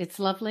 It's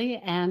lovely.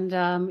 And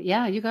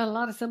you got a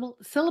lot of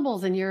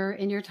syllables in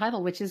your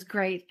title, which is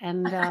great.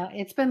 And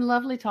it's been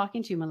lovely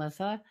talking to you,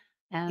 Melissa.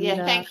 And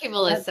thank you,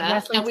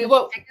 Melissa. And we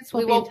won't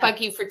bug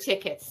you for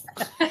tickets.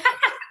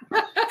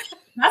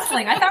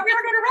 Wrestling. I thought we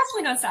were going to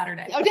wrestling on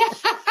Saturday. Oh,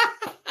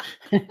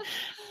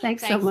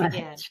 Thanks so much.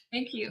 Again.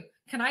 Thank you.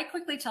 Can I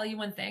quickly tell you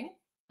one thing?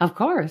 Of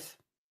course.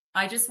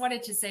 I just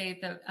wanted to say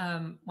that,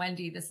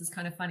 Wendy, this is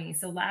kind of funny.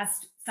 So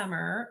last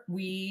summer,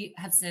 we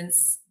have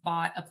since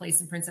bought a place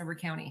in Prince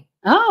Edward County.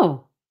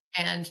 Oh.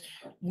 And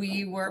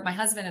my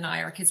husband and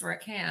our kids were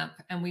at camp,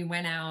 and we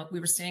went out. We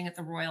were staying at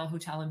the Royal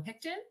Hotel in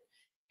Picton.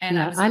 And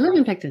I live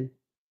in Picton.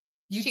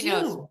 You she do?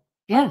 Knows.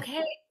 Yeah.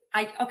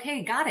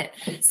 Okay. Got it.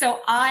 So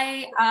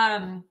we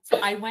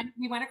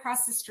went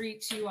across the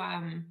street to,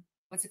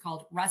 what's it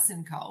called? Russ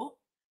 & Co.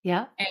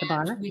 Yeah, the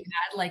bar. We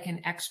had an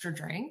extra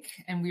drink,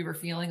 and we were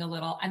feeling a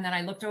little. And then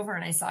I looked over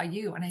and I saw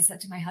you, and I said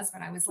to my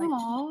husband, I was like,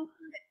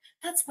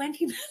 "That's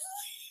Wendy."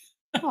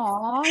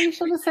 Oh, you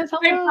should have said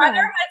hello. My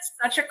brother had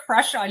such a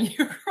crush on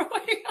you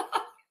growing up.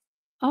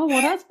 Oh,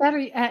 well, that's better.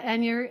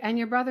 And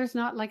your brother's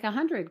not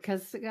 100,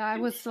 because I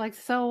was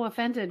so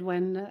offended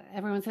when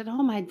everyone said,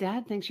 "Oh, my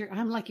dad thinks you're."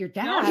 I'm like, "Your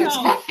dad."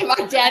 No.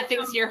 My dad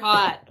thinks you're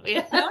hot. No,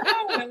 it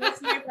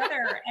was my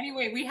brother.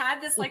 Anyway, we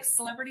had this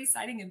celebrity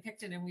sighting in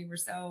Picton, and we were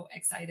so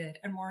excited.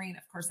 And Maureen,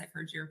 of course, I've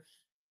heard your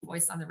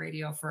voice on the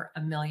radio for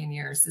a million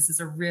years. This is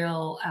a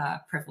real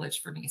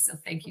privilege for me. So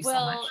thank you so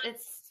much. Well,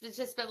 it's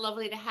just been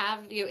lovely to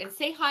have you. And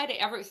say hi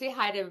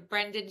to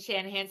Brendan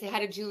Shanahan. Say hi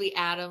to Julie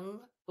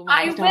Adam.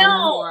 I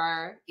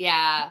will.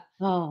 Yeah.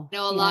 Oh,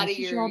 know a lot of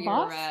your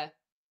boss?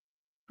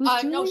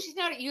 No, she's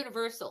not at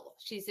Universal.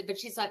 She's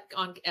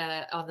on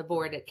the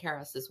board at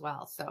Karis as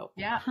well. So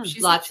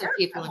she's lots of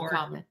people in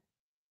common.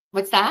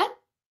 What's that?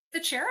 The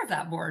chair of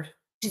that board.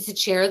 She's the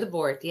chair of the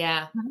board.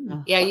 Yeah.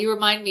 Oh. Yeah. You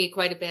remind me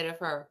quite a bit of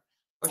her,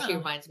 or she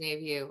reminds me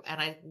of you. And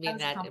I mean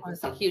that it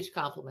was a huge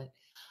compliment.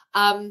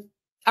 All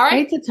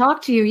right. Great to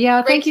talk to you.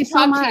 Yeah. Thank you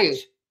so much.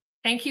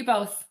 Thank you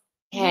both.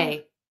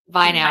 Hey,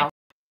 bye now.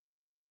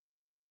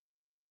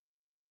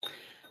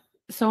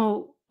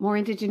 So,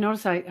 Maureen, did you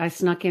notice I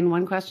snuck in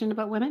one question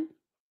about women?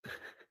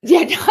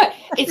 Yeah, no,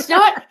 it's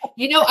not,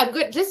 I'm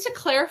good. Just to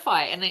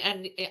clarify, and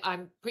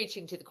I'm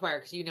preaching to the choir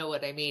because you know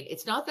what I mean.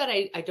 It's not that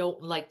I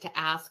don't like to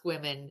ask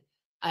women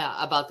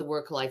about the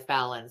work-life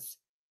balance.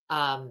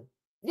 No,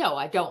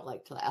 I don't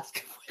like to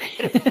ask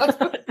women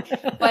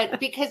but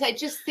because I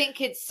just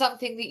think it's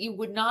something that you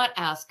would not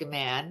ask a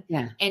man.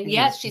 Yeah. And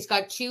yes, she's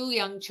got 2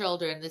 young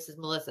children. This is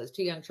Melissa's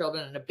 2 young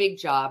children and a big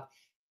job.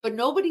 but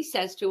nobody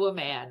says to a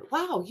man,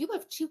 wow, you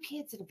have 2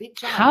 kids and a big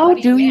job. How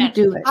do you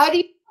do it? How do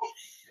you?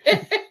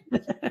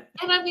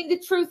 And I mean, the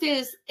truth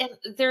is, and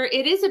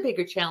it is a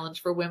bigger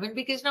challenge for women,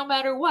 because no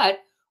matter what,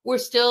 we're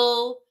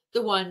still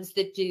the ones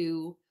that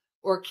do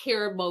or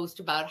care most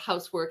about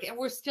housework. And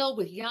we're still,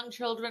 with young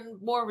children,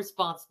 more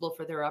responsible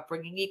for their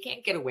upbringing. You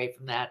can't get away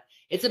from that.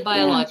 It's a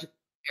biological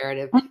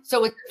imperative.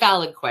 So it's a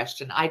valid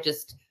question. I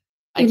just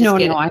no,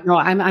 I know.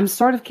 I'm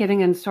sort of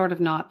kidding and sort of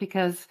not,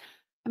 because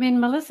I mean,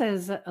 Melissa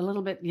is a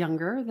little bit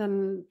younger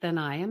than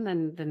I am,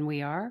 than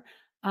we are.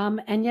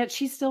 And yet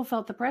she still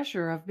felt the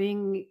pressure of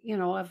being,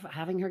 of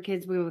having her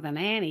kids be with a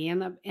nanny in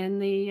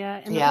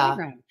the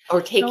playground,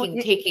 or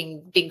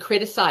being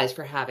criticized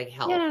for having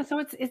help. Yeah, so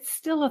it's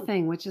still a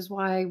thing, which is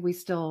why we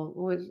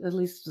still, at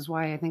least is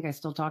why I think I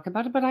still talk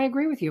about it. But I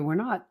agree with you. We're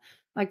not,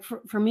 like,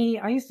 for me,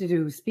 I used to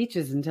do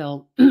speeches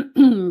until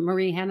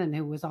Marie Hennon,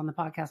 who was on the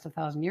podcast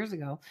 1,000 years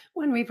ago,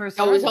 when we first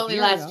started. It was only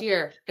last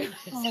year.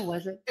 Oh,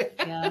 was it?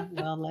 Yeah,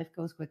 well, life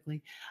goes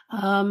quickly.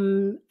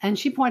 And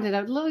she pointed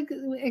out, look,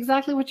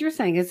 exactly what you're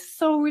saying. It's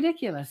so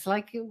ridiculous.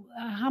 Like,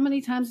 how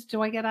many times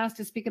do I get asked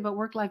to speak about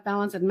work-life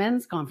balance at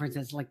men's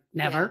conferences? Like,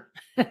 never.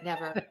 Yeah,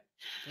 never.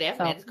 They have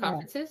men's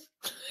conferences?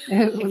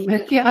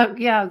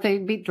 Yeah, they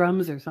beat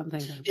drums or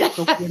something.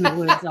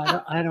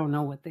 I don't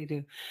know what they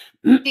do.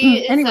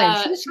 Anyway,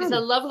 she's a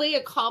lovely,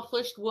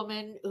 accomplished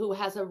woman who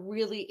has a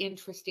really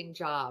interesting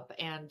job,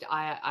 and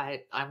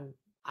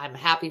I'm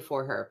happy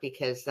for her,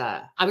 because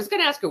I was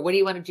going to ask her, what do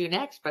you want to do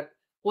next? But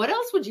what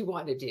else would you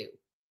want to do?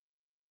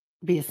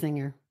 Be a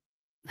singer.